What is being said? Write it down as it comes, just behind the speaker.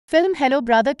Film hello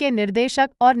brother के निर्देशक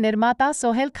और निर्माता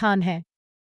सोहेल खान हैं।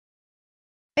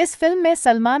 इस फिल्म में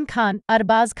सलमान खान,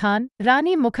 अरबाज खान,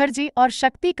 रानी मुखर्जी और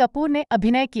शक्ति कपूर ने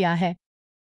अभिनय किया है।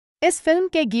 इस फिल्म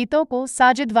के गीतों को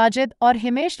साजिद, वाजिद और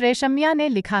हिमेश रेशमिया ने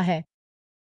लिखा है।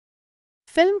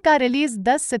 फिल्म का रिलीज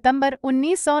 10 सितंबर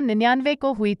 1999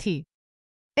 को हुई थी।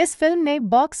 इस फिल्म ने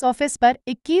बॉक्स ऑफिस पर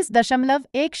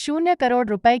 21.10 करोड़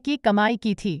रुपए की कमाई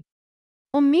की थी।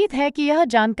 उम्मीद है कि यह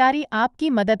जानकारी आपकी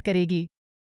मदद करेगी।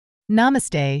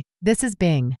 Namaste, this is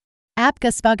Bing.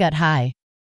 Aapka swagat hai.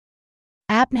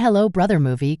 Aapne Hello Brother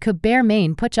movie could bear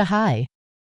main poocha hai.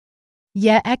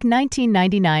 Ye ek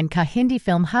 1999 ka Hindi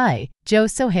film hai, jo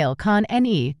Sohail Khan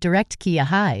ne direct kiya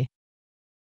hai.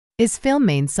 Is film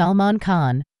main Salman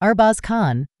Khan, Arbaaz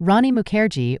Khan, Rani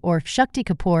Mukerji or Shakti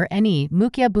Kapoor ne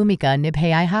mukhya bhoomika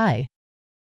nibhaayi hai.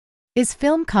 Is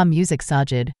film ka music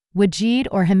Sajid, Wajid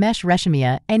or Himesh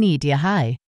Reshammiya ne diya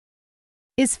hai.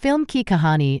 Is film ki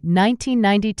kahani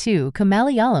 1992 ka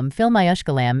Malayalam film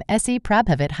Aayushkalam se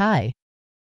prabhavit hai.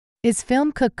 Is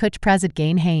film kuchh prasiddh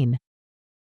gain hain.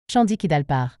 Chandi Ki Daal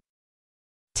Par.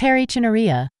 Teri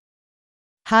Chunariya.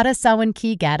 hai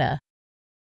ki gata.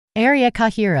 Area ka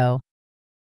hero.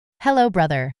 Hello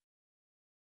Brother.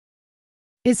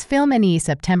 Is film ne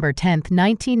September 10,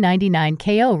 1999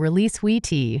 ko release hui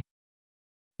thi.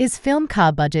 Is film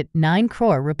ka budget 9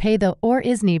 crore rupees the or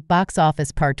isni box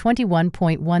office par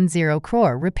 21.10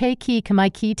 crore rupees ki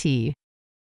kamai ki thi.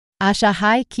 Asha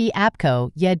hai ki aapko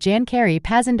ye jankari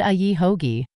pasand aayi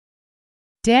hogi.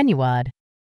 Dhanyawad.